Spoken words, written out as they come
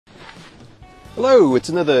Hello, it's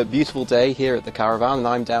another beautiful day here at the caravan, and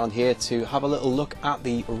I'm down here to have a little look at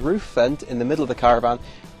the roof vent in the middle of the caravan,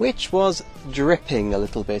 which was dripping a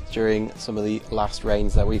little bit during some of the last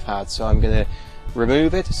rains that we've had. So I'm going to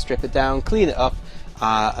remove it, strip it down, clean it up,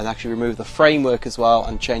 and actually remove the framework as well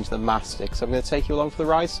and change the mastic. So I'm going to take you along for the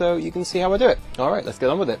ride so you can see how I do it. Alright, let's get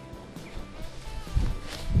on with it.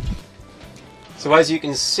 So as you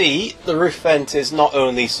can see, the roof vent is not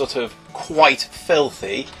only sort of quite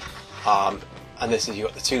filthy, and this is, you've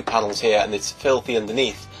got the two panels here and it's filthy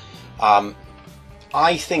underneath.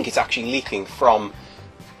 I think it's actually leaking from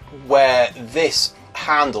where this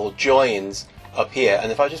handle joins up here,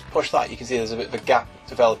 and if I just push that, you can see there's a bit of a gap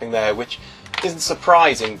developing there, which isn't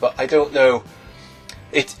surprising, but I don't know,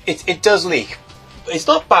 it does leak. It's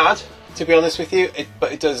not bad, to be honest with you,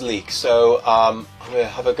 but it does leak. So I'm going to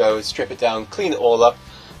have a go, strip it down, clean it all up.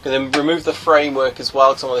 I'm going to remove the framework as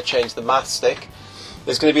well because I want to change the mastic.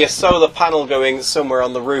 There's going to be a solar panel going somewhere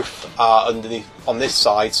on the roof underneath on this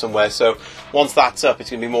side somewhere, so once that's up it's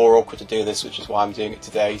going to be more awkward to do this, which is why I'm doing it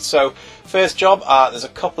today. So first job, there's a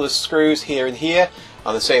couple of screws here and here,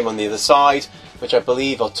 and the same on the other side, which I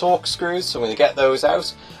believe are torque screws, so I'm going to get those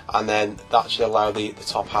out, and then that should allow the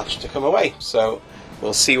top hatch to come away. So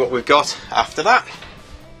we'll see what we've got after that.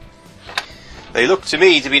 They look to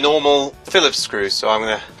me to be normal Phillips screws, so I'm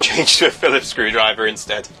going to change to a Phillips screwdriver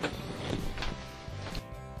instead.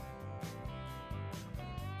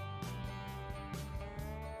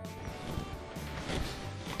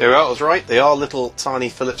 There we are, I was right, they are little tiny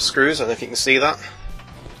Phillips screws. I don't know if you can see that.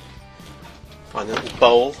 Find a little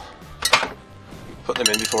bowl, put them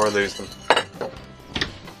in before I lose them.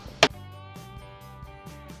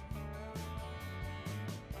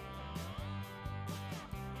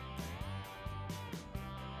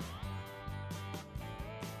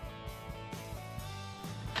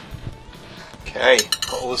 Okay,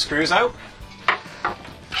 got all the screws out.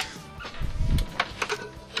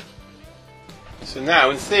 So now,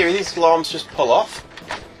 in theory, these alarms just pull off,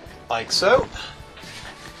 like so.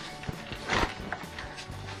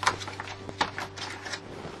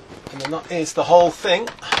 And then that is the whole thing.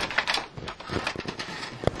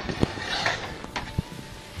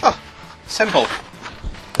 Oh, simple.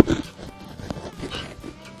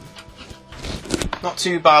 Not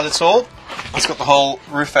too bad at all. That's got the whole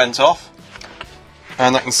roof vent off.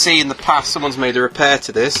 And I can see in the past someone's made a repair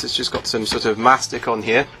to this. It's just got some sort of mastic on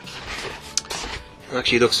here.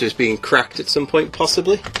 Actually looks to it's being cracked at some point,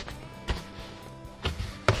 possibly.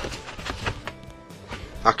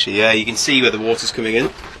 Actually, yeah, you can see where the water's coming in.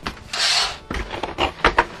 So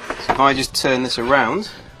if I just turn this around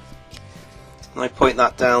and I point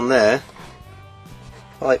that down there,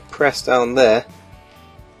 I press down there,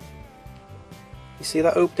 you see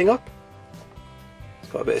that opening up?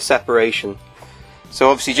 It's got a bit of separation. So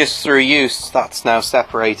obviously just through use that's now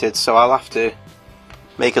separated, so I'll have to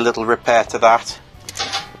make a little repair to that.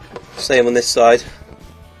 Same on this side.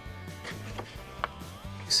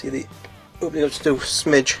 You see the opening up just a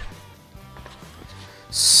smidge.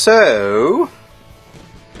 So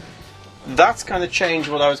that's kind of changed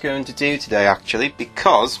what I was going to do today, actually,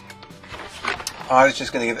 because I was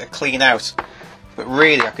just going to give it a clean out, but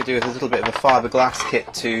really I could do with a little bit of a fiberglass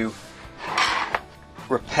kit to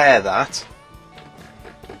repair that.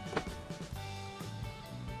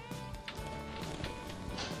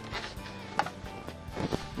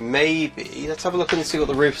 Maybe, let's have a look and see what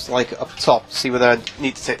the roof's like up top, see whether I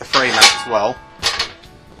need to take the frame out as well.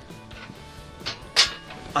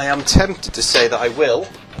 I am tempted to say that I will.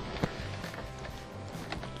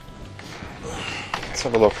 Let's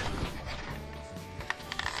have a look.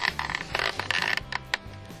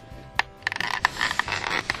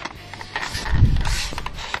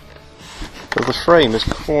 So the frame is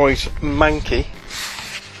quite manky.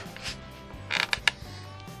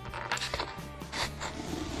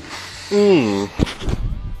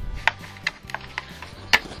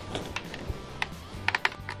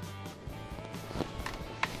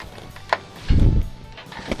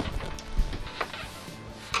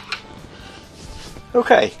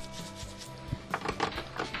 Okay.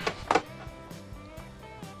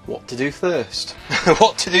 What to do first?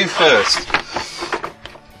 What to do first?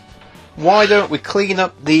 Why don't we clean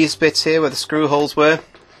up these bits here where the screw holes were?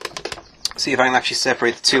 See if I can actually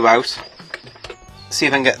separate the two out. See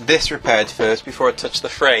if I can get this repaired first before I touch the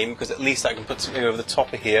frame, because at least I can put something over the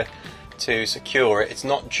top of here to secure it. It's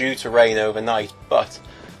not due to rain overnight, but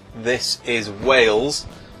this is Wales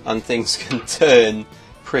and things can turn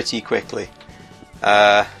pretty quickly.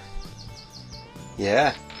 Yeah,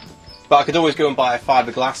 but I could always go and buy a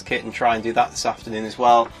fiberglass kit and try and do that this afternoon as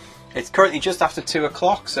well. It's currently just after 2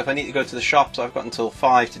 o'clock, so if I need to go to the shops I've got until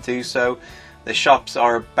 5 to do so. The shops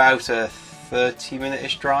are about a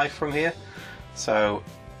 30-minute-ish drive from here, so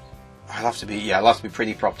I'll have to be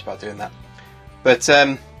pretty prompt about doing that. But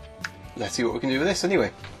let's see what we can do with this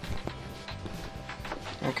anyway.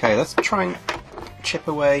 Okay, let's try and chip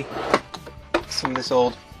away some of this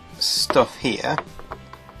old stuff here.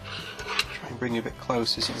 Try and bring you a bit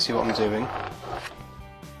closer so you can see what I'm doing.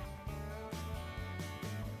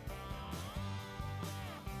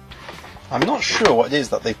 I'm not sure what it is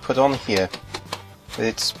that they've put on here, but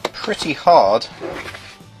it's pretty hard.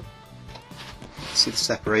 See the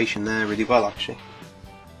separation there really well, actually.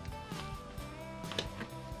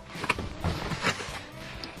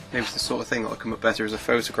 Maybe it's the sort of thing that will come up better as a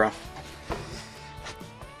photograph.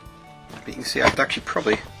 But you can see I could actually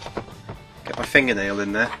probably get my fingernail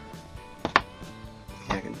in there.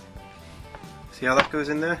 Yeah, I can see how that goes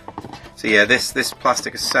in there. So yeah, this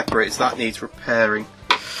plastic is separated, so that needs repairing.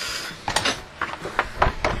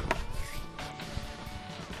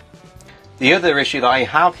 The other issue that I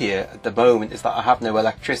have here at the moment is that I have no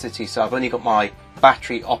electricity, so I've only got my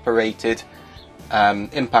battery operated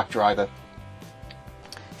impact driver.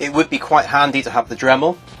 It would be quite handy to have the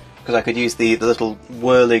Dremel, because I could use the little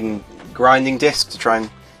whirling grinding disc to try and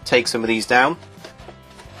take some of these down,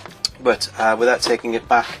 but without taking it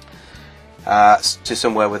back to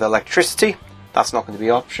somewhere with electricity, that's not going to be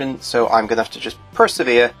an option, so I'm going to have to just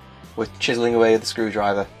persevere with chiseling away the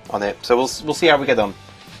screwdriver on it. So we'll see how we get on.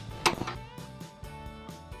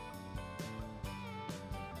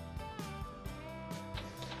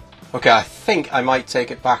 Okay, I think I might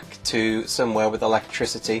take it back to somewhere with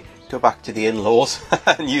electricity, go back to the in-laws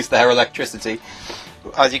and use their electricity.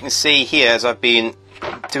 As you can see here, as I've been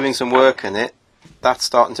doing some work on it, that's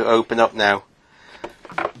starting to open up now.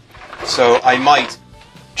 So I might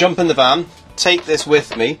jump in the van, take this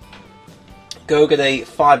with me, go get a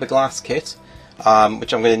fiberglass kit,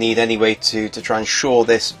 which I'm going to need anyway to try and shore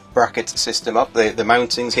this bracket system up, the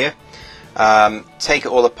mountings here. Take it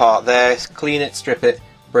all apart there, clean it, strip it,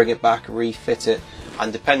 bring it back, refit it,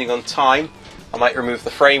 and depending on time I might remove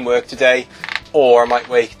the framework today, or I might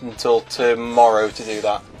wait until tomorrow to do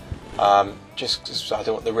that, just because I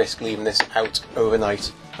don't want the risk leaving this out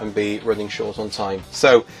overnight and be running short on time.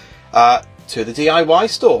 So to the DIY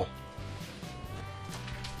store.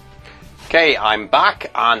 Okay, I'm back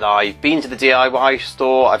and I've been to the DIY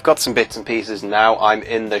store. I've got some bits and pieces now. I'm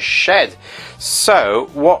in the shed. So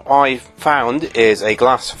what I've found is a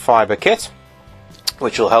glass fibre kit,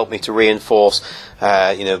 which will help me to reinforce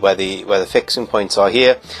you know, where the fixing points are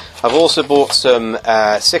here. I've also bought some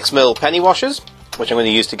 6mm penny washers, which I'm going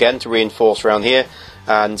to use again to reinforce around here,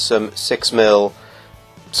 and some 6mm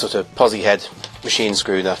sort of posi head machine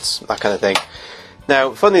screw nuts, that kind of thing.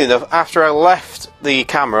 Now, funnily enough, after I left the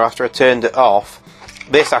camera, after I turned it off,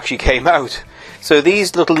 this actually came out. So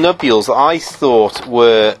these little nubules that I thought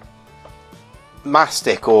were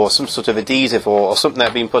mastic or some sort of adhesive or something that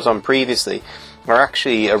had been put on previously are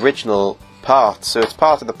actually original parts. So it's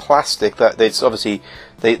part of the plastic that it's obviously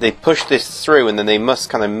they pushed this through and then they must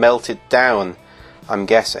kind of melt it down, I'm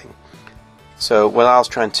guessing. So when I was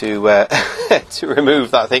trying to to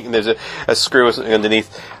remove that, thinking there's a screw or something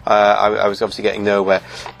underneath, I was obviously getting nowhere.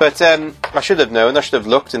 But I should have known, I should have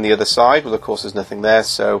looked in the other side. Well, of course there's nothing there,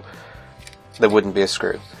 so there wouldn't be a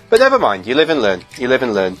screw. But never mind, you live and learn, you live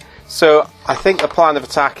and learn. So I think the plan of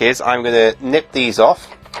attack is I'm going to nip these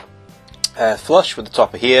off, flush with the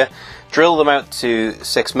top of here, drill them out to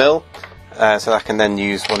 6mm, so I can then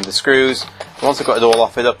use one of the screws. Once I've got it all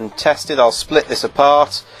offered up and tested, I'll split this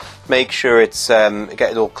apart, make sure it's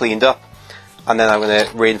get it all cleaned up, and then I'm going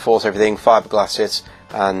to reinforce everything, fiberglass it,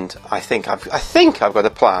 and I think I've got a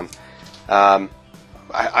plan.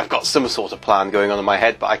 I've got some sort of plan going on in my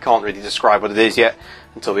head, but I can't really describe what it is yet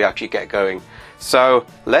until we actually get going. So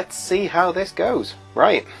let's see how this goes.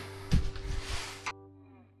 Right.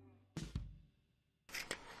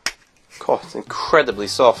 God, it's incredibly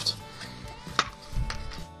soft.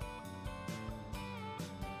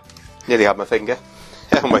 Nearly had my finger.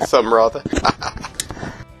 My thumb, rather.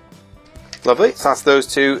 Lovely. So that's those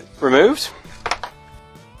two removed.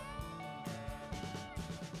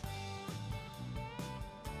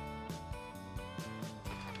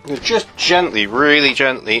 You're just gently, really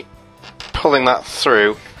gently pulling that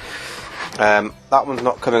through. That one's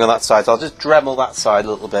not coming on that side, so I'll just Dremel that side a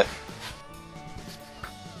little bit.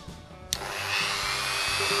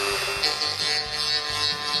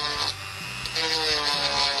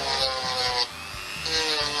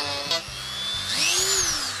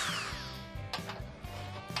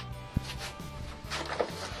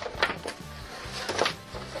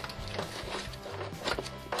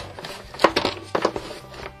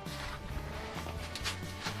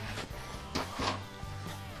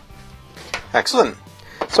 Excellent.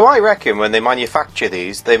 So I reckon when they manufacture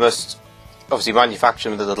these, they must obviously manufacture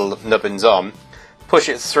them with the little nubbins on, push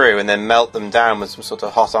it through and then melt them down with some sort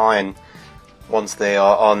of hot iron once they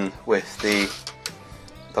are on with the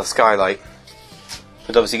skylight.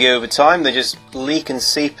 But obviously over time they just leak and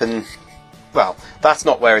seep, and well, that's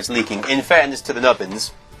not where it's leaking. In fairness to the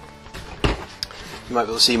nubbins, you might be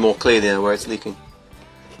able to see more clearly now where it's leaking.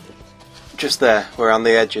 Just there, around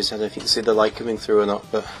the edges. I don't know if you can see the light coming through or not,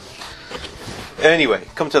 but anyway,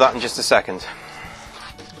 come to that in just a second.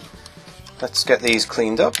 Let's get these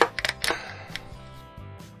cleaned up.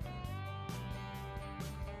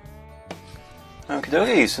 Okie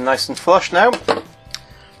dokie, so nice and flush now.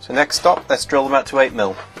 So next stop, let's drill them out to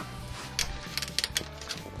 8mm.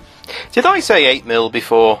 Did I say 8mm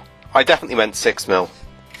before? I definitely meant 6mm.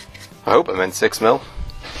 I hope I meant 6mm.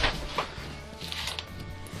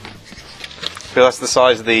 But that's the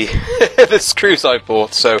size of the the screws I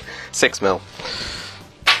bought, so 6mm.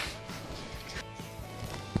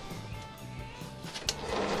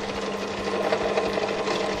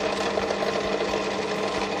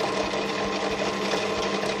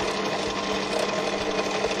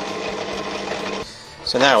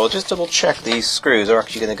 So now we'll just double check these screws are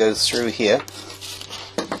actually going to go through here.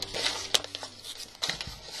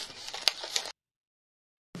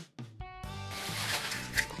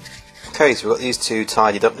 Okay, so we've got these two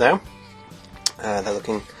tidied up now. They're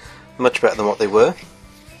looking much better than what they were.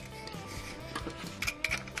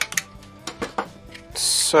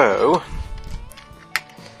 So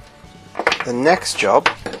the next job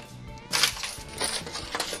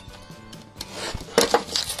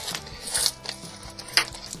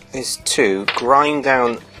is to grind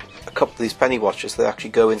down a couple of these penny washers that actually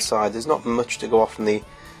go inside. There's not much to go off on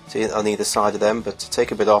either side of them, but to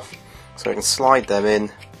take a bit off so I can slide them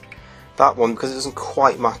in. That one, because it doesn't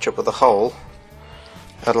quite match up with the hole,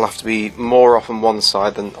 that'll have to be more off on one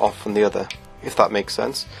side than off on the other, if that makes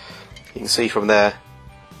sense. You can see from there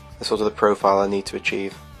the sort of the profile I need to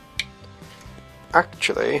achieve.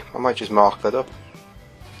 Actually, I might just mark that up.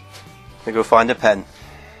 Let me go find a pen.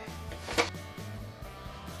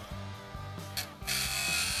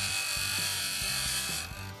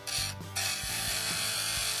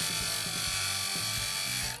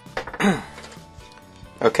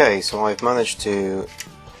 Okay, so I've managed to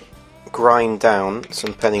grind down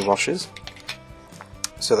some penny washers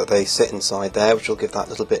so that they sit inside there, which will give that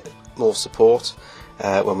little bit more support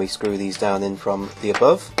when we screw these down in from the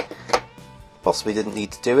above. Possibly didn't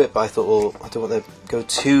need to do it, but I thought, well, I don't want to go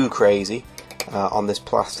too crazy on this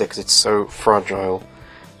plastic because it's so fragile.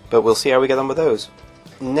 But we'll see how we get on with those.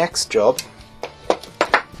 Next job.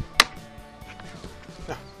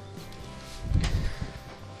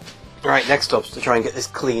 Right, next up is to try and get this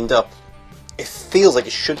cleaned up. It feels like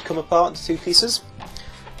it should come apart into two pieces,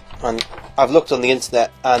 and I've looked on the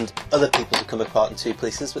internet and other people have come apart in two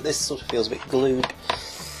pieces, but this sort of feels a bit glued.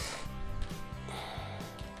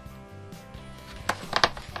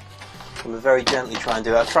 I'm going to very gently try and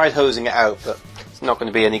do it. I've tried hosing it out, but it's not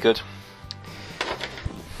going to be any good.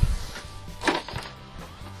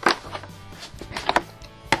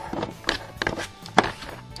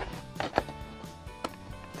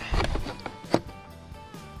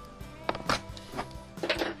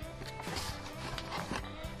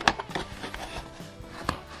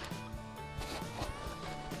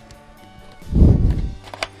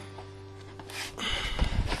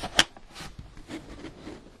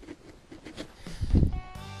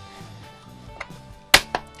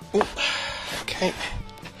 Ooh, okay.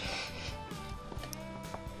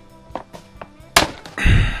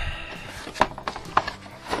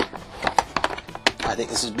 I think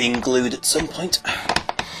this is being glued at some point.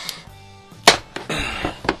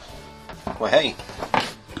 Well, hey,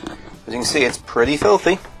 as you can see, it's pretty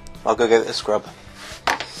filthy. I'll go give it a scrub.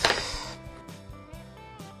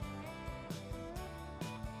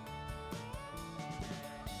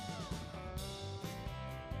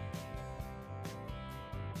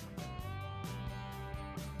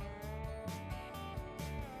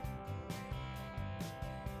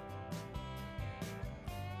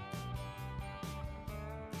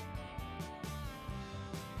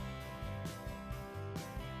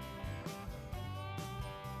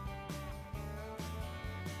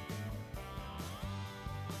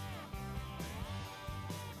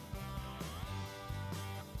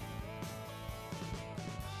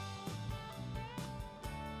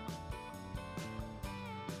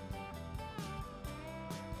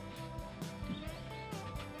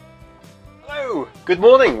 Hello, good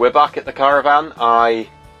morning. We're back at the caravan. I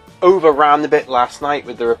overran a bit last night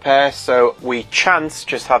with the repair, so we chanced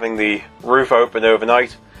just having the roof open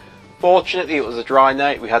overnight. Fortunately, it was a dry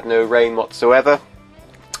night, we had no rain whatsoever,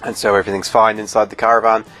 and so everything's fine inside the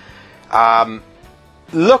caravan.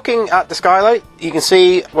 Looking at the skylight, you can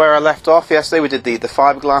see where I left off yesterday. We did the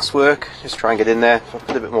fiberglass work. Just try and get in there. If I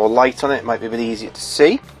put a bit more light on it, it might be a bit easier to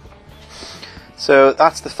see. So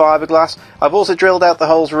that's the fiberglass. I've also drilled out the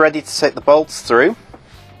holes ready to take the bolts through,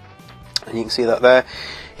 and you can see that there.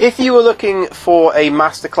 If you were looking for a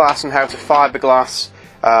masterclass on how to fiberglass,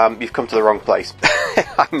 you've come to the wrong place.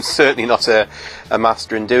 I'm certainly not a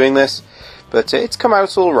master in doing this, but it's come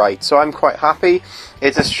out all right, so I'm quite happy.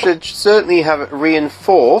 It should certainly have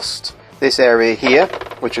reinforced this area here,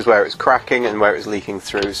 which is where it's cracking and where it's leaking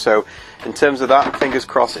through. So in terms of that, fingers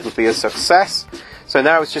crossed it'll be a success. So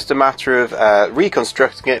now it's just a matter of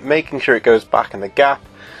reconstructing it, making sure it goes back in the gap.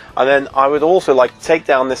 And then I would also like to take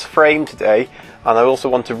down this frame today, and I also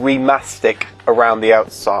want to remastic around the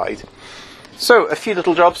outside. So a few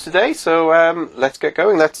little jobs today, so let's get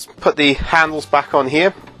going. Let's put the handles back on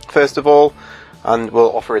here first of all, and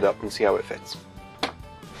we'll offer it up and see how it fits.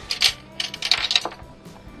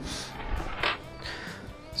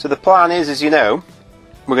 So the plan is, as you know,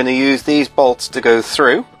 we're going to use these bolts to go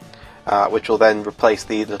through, which will then replace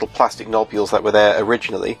the little plastic nobules that were there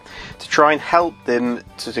originally, to try and help them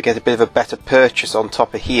to get a bit of a better purchase on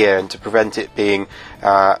top of here, and to prevent it being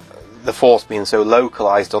the force being so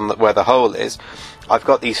localized on where the hole is. I've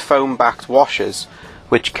got these foam backed washers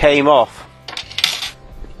which came off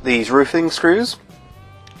these roofing screws,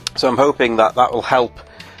 so I'm hoping that that will help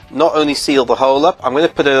not only seal the hole up. I'm going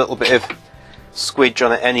to put a little bit of squidge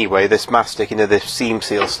on it anyway, this mastic, you know, this seam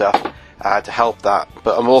seal stuff, to help that,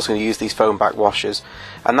 but I'm also going to use these foam back washers,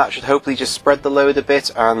 and that should hopefully just spread the load a bit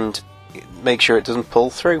and make sure it doesn't pull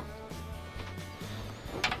through.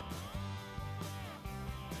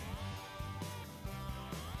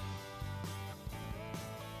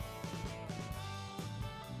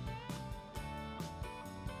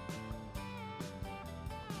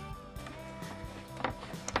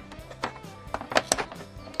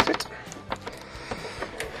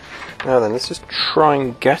 Now then, let's just try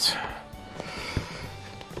and get...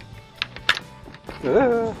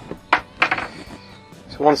 So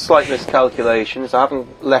one slight miscalculation is I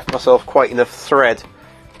haven't left myself quite enough thread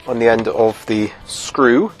on the end of the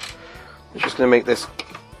screw, which is going to make this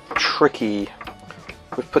tricky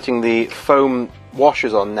with putting the foam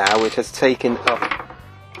washers on now, which has taken up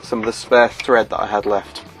some of the spare thread that I had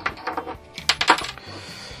left.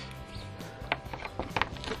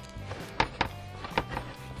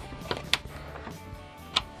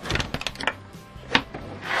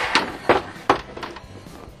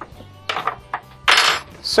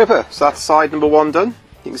 Super, so that's side number one done.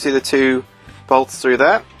 You can see the two bolts through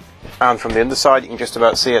there, and from the underside you can just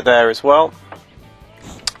about see it there as well.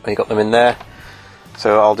 You got them in there.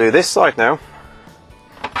 So I'll do this side now.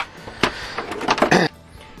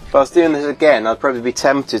 If I was doing this again, I'd probably be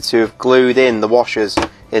tempted to have glued in the washers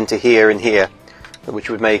into here and here, which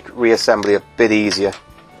would make reassembly a bit easier.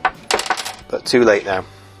 But too late now.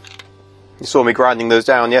 You saw me grinding those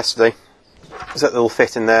down yesterday. There's that little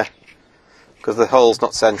fit in there, because the hole's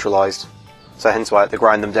not centralised, so hence why I had to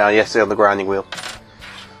grind them down yesterday on the grinding wheel.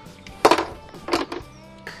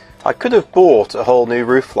 I could have bought a whole new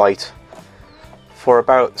roof light for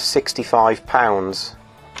about £65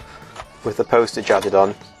 with the postage added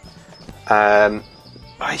on.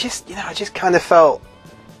 I just kind of felt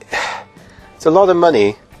it's a lot of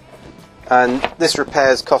money, and this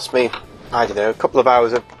repair's cost me, I don't know, a couple of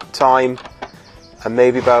hours of time and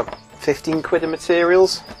maybe about 15 quid of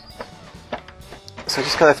materials. So I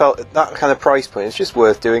just kind of felt at that kind of price point, it's just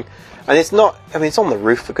worth doing. And it's not, I mean, it's on the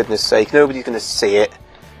roof, for goodness sake. Nobody's going to see it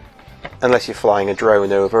unless you're flying a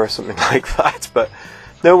drone over or something like that, but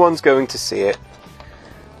no one's going to see it.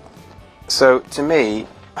 So to me,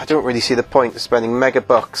 I don't really see the point of spending mega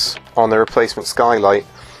bucks on a replacement skylight.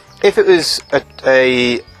 If it was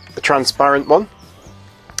a transparent one,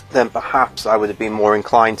 then perhaps I would have been more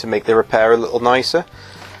inclined to make the repair a little nicer.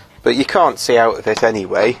 But you can't see out of it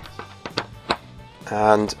anyway,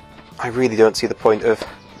 and I really don't see the point of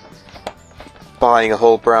buying a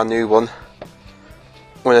whole brand new one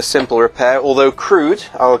when a simple repair, although crude,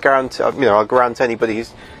 I'll grant anybody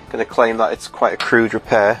who's going to claim that it's quite a crude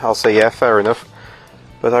repair, I'll say yeah, fair enough.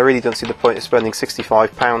 But I really don't see the point of spending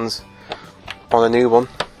 £65 on a new one.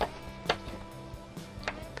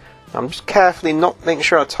 I'm just carefully not making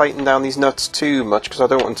sure I tighten down these nuts too much, because I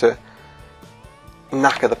don't want to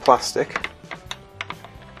knacker the plastic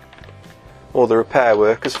or the repair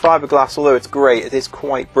work, because fiberglass, although it's great, it is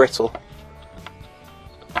quite brittle.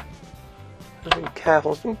 Just being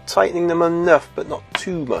careful, just tightening them enough but not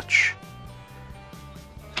too much.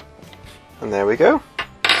 And there we go.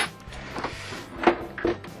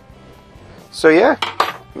 So yeah,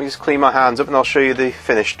 let me just clean my hands up and I'll show you the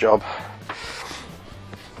finished job.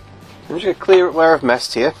 I'm just going to clear it where I've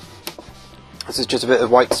messed here. This is just a bit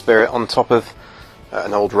of white spirit on top of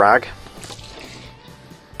an old rag.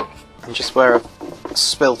 And just where I've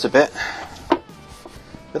spilt a bit.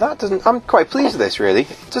 But that doesn't, I'm quite pleased with this really.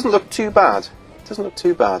 It doesn't look too bad. It doesn't look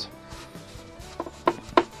too bad.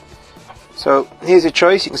 So here's your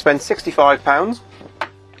choice. You can spend £65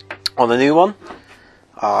 on the new one,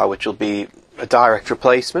 which will be a direct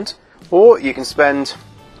replacement. Or you can spend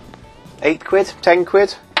 £8, 10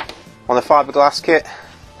 quid on a fiberglass kit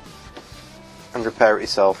and repair it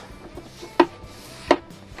yourself.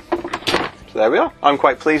 So there we are. I'm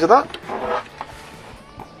quite pleased with that.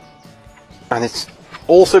 And it's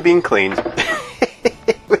also been cleaned,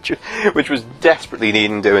 which was desperately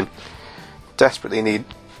needing doing. Desperately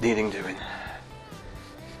needing doing.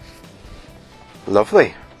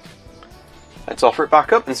 Lovely. Let's offer it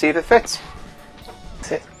back up and see if it fits.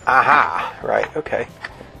 That's it. Aha! Right, okay.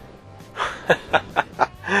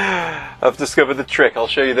 I've discovered the trick. I'll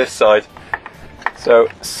show you this side. So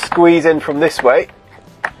squeeze in from this way.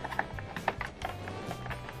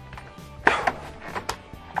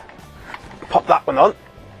 Pop that one on.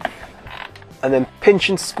 And then pinch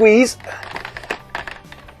and squeeze.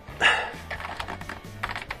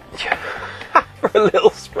 For a little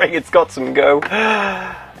spring, it's got some go.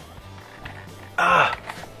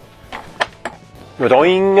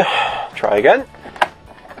 Redoing. Try again.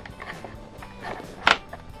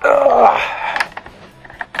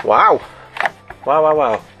 Wow.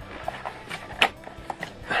 Wow.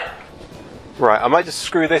 Right, I might just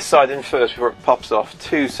screw this side in first before it pops off.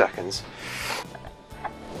 2 seconds.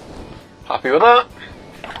 Happy with that.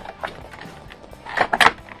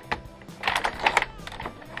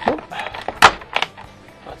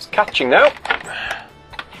 That's catching now.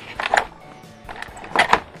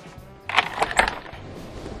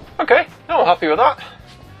 Okay, now I'm happy with that.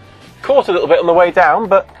 Caught a little bit on the way down,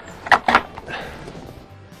 but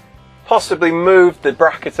possibly moved the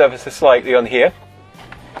brackets ever so slightly on here.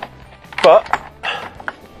 But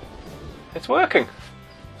it's working.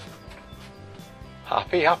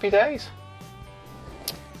 Happy days.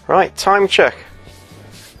 Right, time check.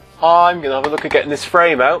 I'm going to have a look at getting this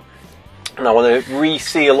frame out, and I want to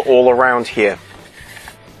reseal all around here.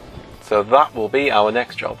 So that will be our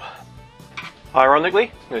next job.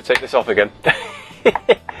 Ironically, I'm going to take this off again.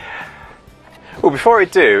 Well, before I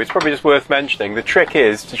do, it's probably just worth mentioning, the trick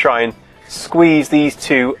is to try and squeeze these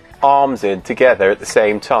two arms in together at the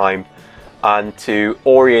same time, and to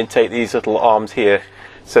orientate these little arms here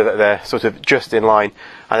so that they're sort of just in line.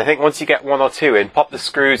 And I think once you get 1 or 2 in, pop the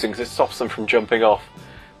screws in because it stops them from jumping off,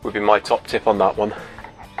 would be my top tip on that one.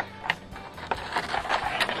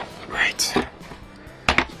 Right.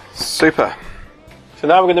 Super. So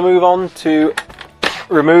now we're going to move on to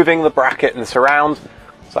removing the bracket and the surround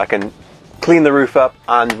so I can clean the roof up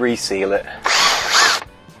and reseal it.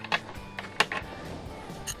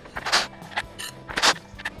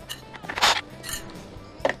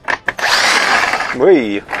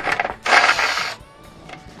 Whee!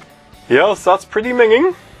 Yes, that's pretty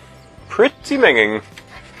minging. Pretty minging.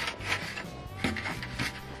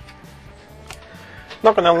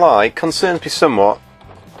 Not gonna lie, concerns me somewhat.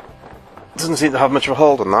 Doesn't seem to have much of a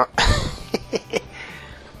hold on that.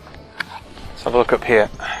 Let's have a look up here.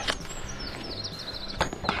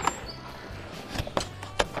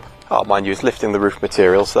 Oh, mind you, it's lifting the roof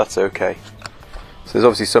material, so that's okay. So there's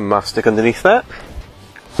obviously some mastic underneath there.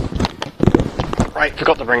 Right,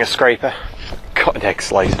 forgot to bring a scraper. Got an egg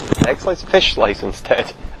slice. Egg slice? Fish slice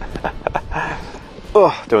instead.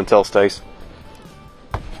 Oh, don't tell Stace.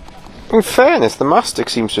 In fairness, the mastic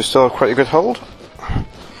seems to still have quite a good hold.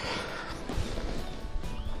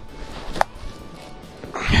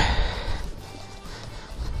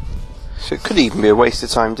 So it could even be a waste of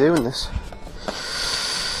time doing this.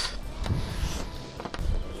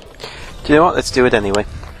 Do you know what? Let's do it anyway.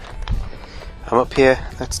 I'm up here,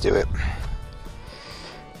 let's do it.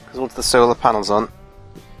 Because once the solar panel's on,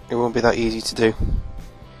 it won't be that easy to do.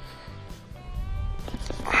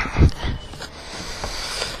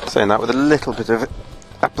 Saying that, with a little bit of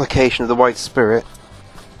application of the white spirit,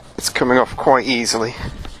 it's coming off quite easily.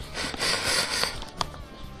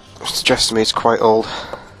 Which suggests to me it's quite old.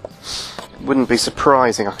 Wouldn't be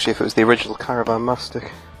surprising actually if it was the original Caravan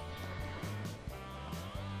mastic.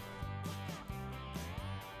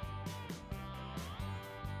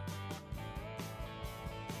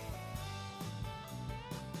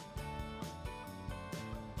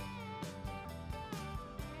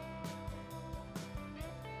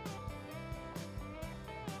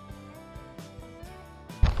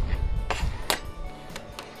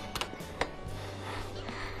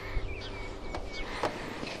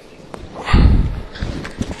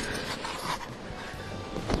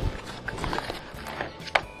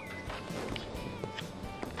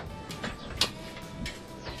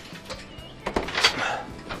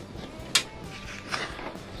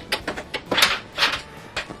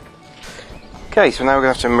 Okay, so now we're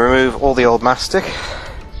going to have to remove all the old mastic.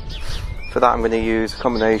 For that I'm going to use a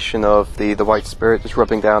combination of the white spirit just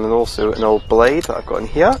rubbing down and also an old blade that I've got in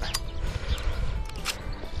here.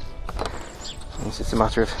 It's just a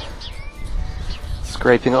matter of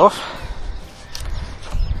scraping it off.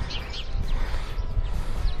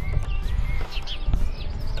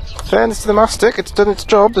 Fairness to the mastic, it's done its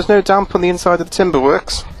job, there's no damp on the inside of the timber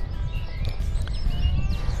works.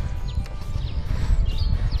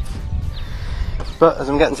 But as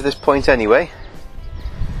I'm getting to this point anyway,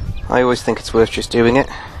 I always think it's worth just doing it,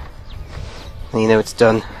 and you know it's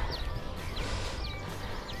done.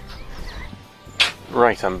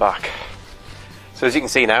 Right, I'm back. So as you can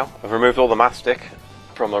see now, I've removed all the mastic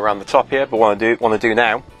from around the top here, but what I want to do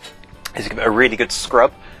now is give it a really good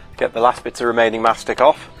scrub, get the last bits of remaining mastic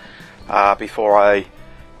off, before I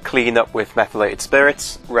clean up with methylated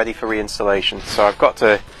spirits, ready for reinstallation. So I've got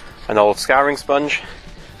an old scouring sponge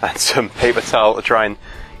and some paper towel to try and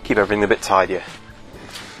keep everything a bit tidier.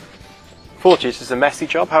 Fortunately, it's just a messy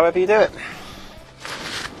job, however you do it.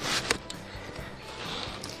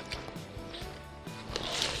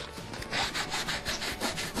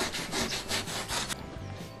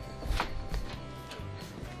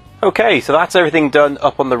 Okay, so that's everything done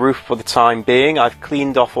up on the roof for the time being. I've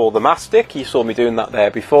cleaned off all the mastic. You saw me doing that there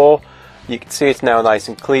before. You can see it's now nice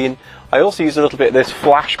and clean. I also used a little bit of this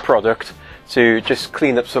flash product to just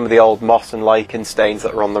clean up some of the old moss and lichen stains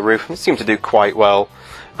that are on the roof. It seemed to do quite well.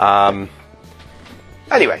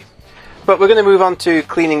 Anyway, but we're going to move on to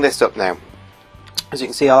cleaning this up now. As you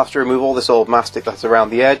can see, I'll have to remove all this old mastic that's around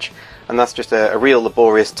the edge, and that's just a real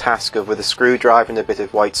laborious task of, with a screwdriver and a bit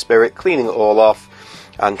of white spirit, cleaning it all off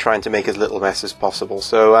and trying to make as little mess as possible.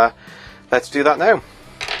 So let's do that now.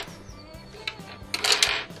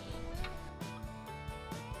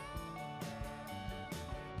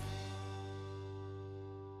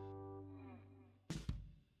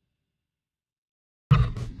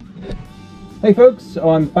 Hey folks,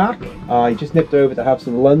 so I'm back. I just nipped over to have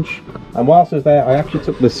some lunch, and whilst I was there I actually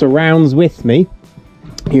took the surrounds with me.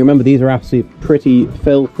 You remember these are absolutely pretty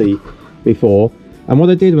filthy before. And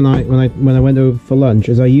what I did when I went over for lunch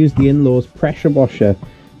is I used the in-laws pressure washer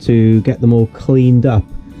to get them all cleaned up.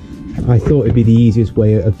 I thought it'd be the easiest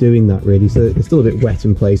way of doing that really. So it's still a bit wet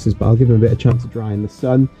in places, but I'll give them a bit of chance to dry in the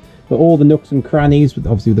sun. But all the nooks and crannies,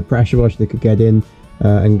 obviously with the pressure wash, they could get in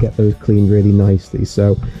and get those cleaned really nicely.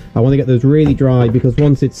 So I want to get those really dry, because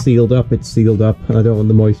once it's sealed up, and I don't want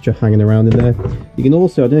the moisture hanging around in there. You can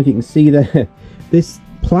also, I don't know if you can see there, this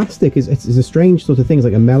plastic is a strange sort of thing. It's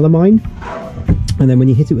like a melamine. And then when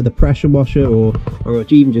you hit it with a pressure washer, or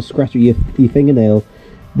even just scratch with your fingernail,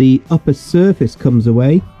 the upper surface comes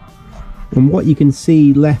away, and what you can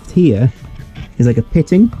see left here is like a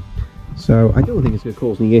pitting. So I don't think it's going to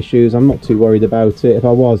cause any issues. I'm not too worried about it. If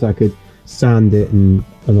I was, I could sand it and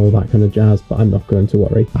all that kind of jazz, but I'm not going to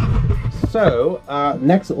worry. So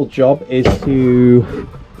next little job is to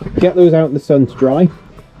get those out in the sun to dry,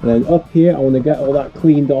 and then up here I want to get all that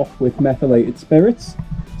cleaned off with methylated spirits,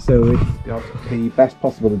 so it's got the best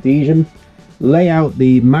possible adhesion. Lay out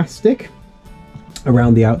the mastic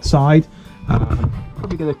around the outside. I'm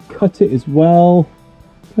probably going to cut it as well.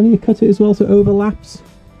 Can you cut it as well so it overlaps?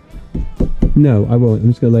 No, I won't. I'm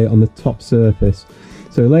just going to lay it on the top surface.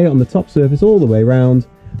 So lay it on the top surface all the way around,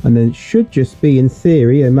 and then it should just be, in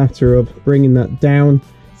theory, a matter of bringing that down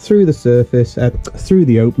through the surface, through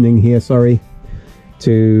the opening here, sorry,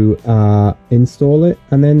 to install it,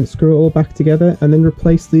 and then screw it all back together and then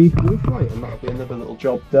replace the roof light, and that'll be another little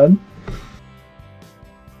job done.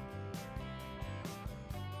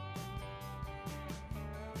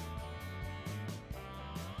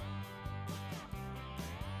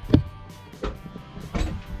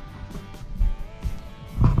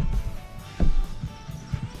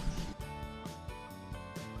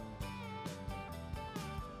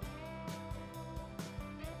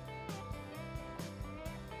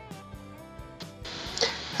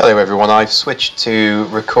 Hello everyone, I've switched to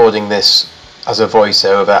recording this as a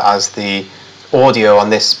voiceover as the audio on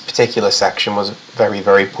this particular section was very,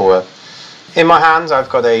 very poor. In my hands I've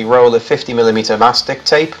got a roll of 50mm mastic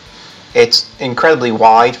tape. It's incredibly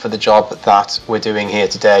wide for the job that we're doing here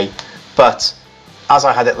today, but as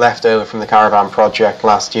I had it left over from the Caravan project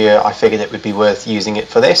last year, I figured it would be worth using it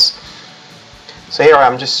for this. So here I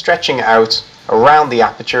am, just stretching it out around the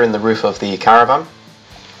aperture in the roof of the Caravan.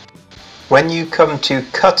 When you come to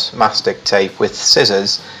cut mastic tape with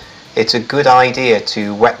scissors, it's a good idea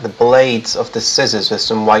to wet the blades of the scissors with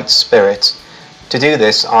some white spirit. To do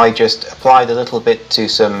this, I just applied a little bit to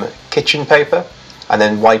some kitchen paper and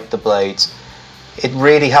then wiped the blades. It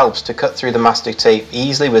really helps to cut through the mastic tape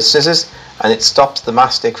easily with scissors, and it stops the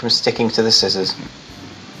mastic from sticking to the scissors.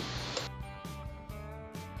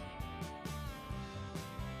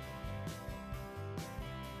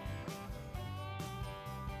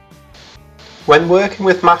 When working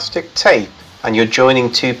with mastic tape and you're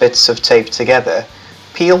joining two bits of tape together,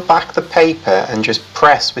 peel back the paper and just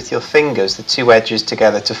press with your fingers the two edges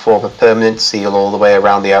together to form a permanent seal all the way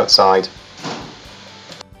around the outside.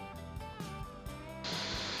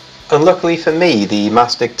 Unluckily for me, the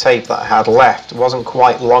mastic tape that I had left wasn't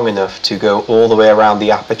quite long enough to go all the way around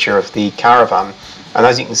the aperture of the Caravan, and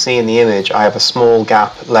as you can see in the image, I have a small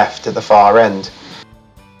gap left at the far end.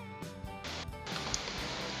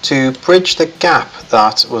 To bridge the gap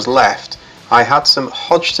that was left, I had some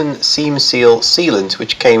Hodgson seam seal sealant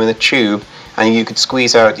which came in a tube and you could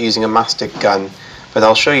squeeze out using a mastic gun, but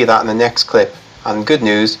I'll show you that in the next clip, and good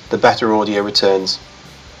news, the better audio returns.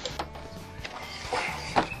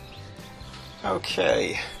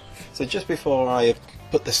 Okay, so just before I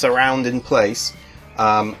put the surround in place,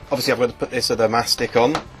 obviously I'm going to put this other mastic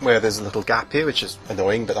on where there's a little gap here, which is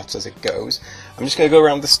annoying, but that's as it goes. I'm just going to go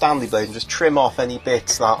around the Stanley blade and just trim off any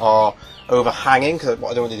bits that are overhanging, because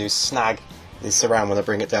what I don't want to do is snag the surround when I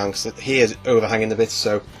bring it down, because here is overhanging a bit.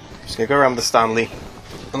 So I'm just going to go around the Stanley,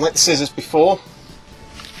 and like the scissors before,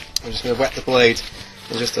 I'm just going to wet the blade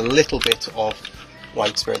with just a little bit of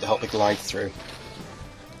white spirit to help me glide through.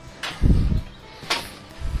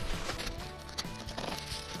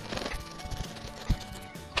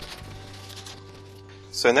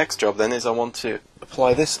 So next job then is I want to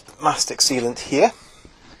apply this mastic sealant here.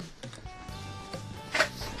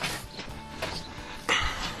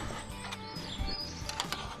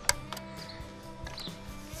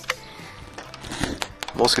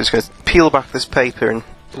 I'm also just going to peel back this paper in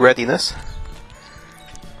readiness.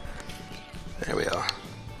 There we are.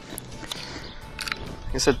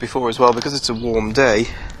 Like I said before as well, because it's a warm day,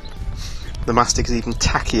 the mastic is even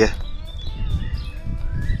tackier.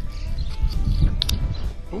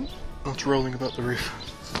 It's rolling about the roof.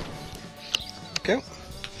 Okay.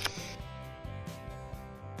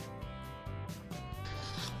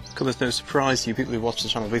 Come as no surprise to you people who watched the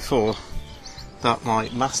channel before that my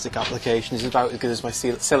mastic application is about as good as my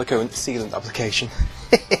silicone sealant application.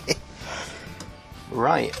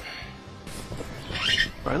 Right.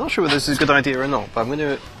 I'm not sure whether this is a good idea or not, but I'm going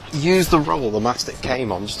to use the roll the mastic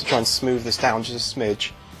came on just to try and smooth this down just a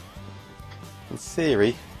smidge. In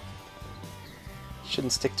theory,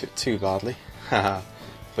 shouldn't stick to it too badly,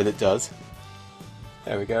 but it does.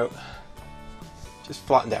 There we go. Just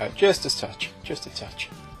flattened it out just a touch, just a touch.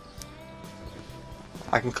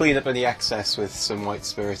 I can clean up any excess with some white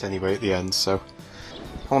spirit anyway at the end, so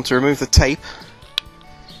I want to remove the tape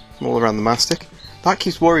from all around the mastic. That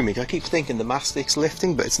keeps worrying me, I keep thinking the mastic's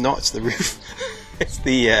lifting, but it's not, it's the roof. It's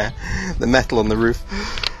the metal on the roof.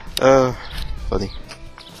 Funny.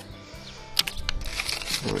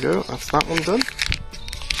 There we go, that's that one done.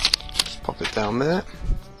 Pop it down there.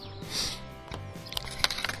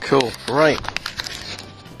 Cool, right.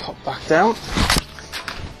 Pop back down.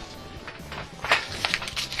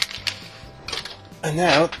 And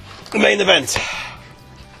now, the main event.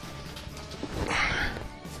 I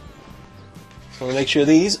want to make sure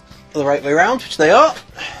these are the right way around, which they are.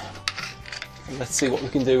 And let's see what we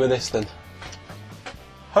can do with this then.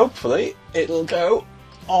 Hopefully, it'll go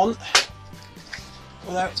on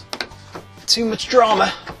without too much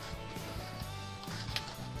drama.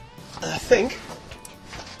 I think.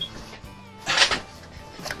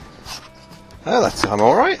 Oh, I'm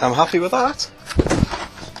alright, I'm happy with that.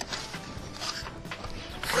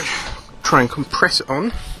 Try and compress it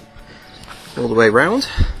on all the way round.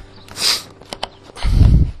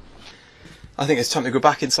 I think it's time to go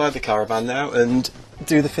back inside the Caravan now and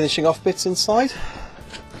do the finishing off bits inside.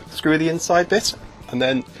 Screw the inside bit, and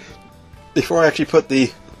then before I actually put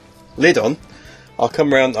the lid on, I'll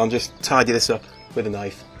come around and just tidy this up with a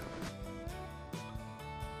knife.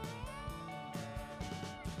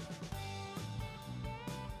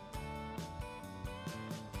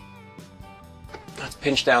 That's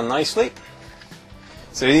pinched down nicely.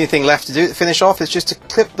 So the only thing left to do to finish off is just to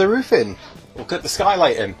clip the roof in, or clip the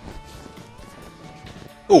skylight in.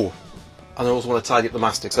 Oh, and I also want to tidy up the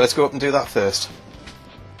mastic, so let's go up and do that first.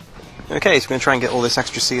 Okay, so we're going to try and get all this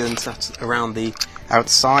extra sealant that's around the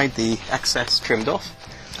outside, the excess trimmed off.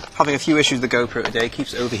 Having a few issues with the GoPro today,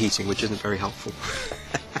 keeps overheating, which isn't very helpful.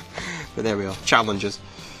 But there we are, challenges.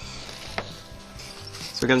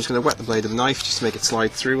 So again, I'm just going to wet the blade of the knife just to make it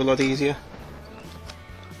slide through a lot easier.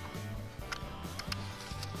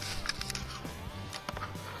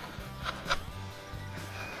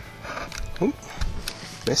 Ooh,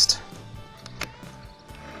 missed.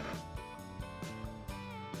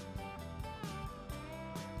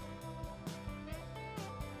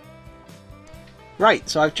 Right,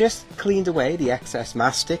 so I've just cleaned away the excess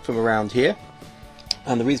mastic from around here,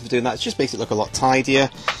 and the reason for doing that is just makes it look a lot tidier,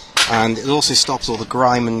 and it also stops all the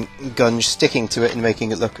grime and gunge sticking to it and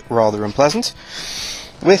making it look rather unpleasant.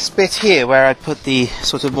 This bit here where I put the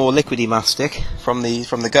sort of more liquidy mastic from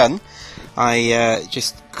the gun, I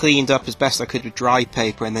just cleaned up as best I could with dry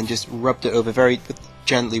paper and then just rubbed it over very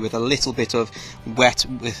gently with a little bit of wet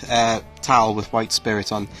with towel with white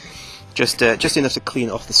spirit on, just enough to clean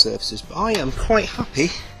it off the surfaces. But I am quite happy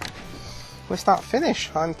with that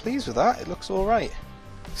finish. I'm pleased with that. It looks all right.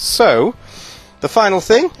 So the final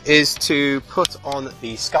thing is to put on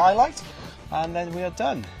the skylight, and then we are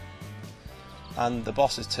done. And the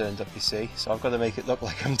boss has turned up, you see, so I've got to make it look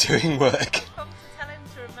like I'm doing work. Tell him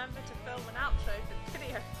to remember to film an outro for the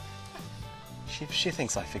video. She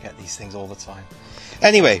thinks I forget these things all the time.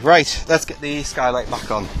 Anyway, right, let's get the skylight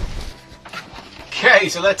back on. Okay,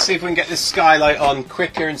 so let's see if we can get this skylight on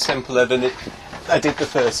quicker and simpler than I did the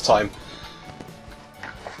first time.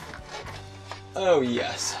 Oh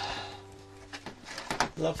yes.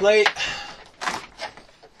 Lovely.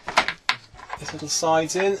 These little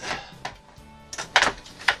sides in.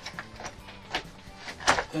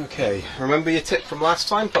 Okay, remember your tip from last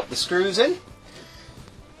time, pop the screws in.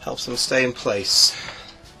 Helps them stay in place.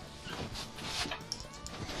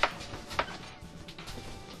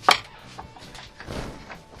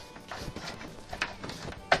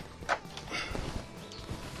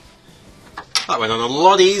 That went on a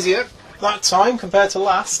lot easier that time compared to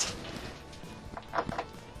last.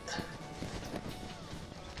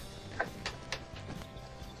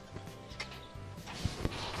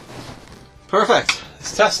 Perfect.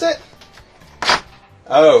 Let's test it.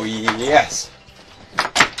 Oh yes.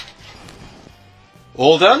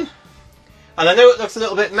 All done. And I know it looks a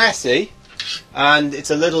little bit messy and it's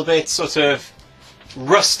a little bit sort of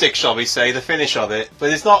rustic, shall we say, the finish of it, but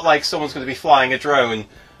it's not like someone's going to be flying a drone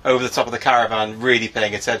over the top of the caravan really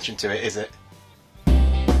paying attention to it, is it?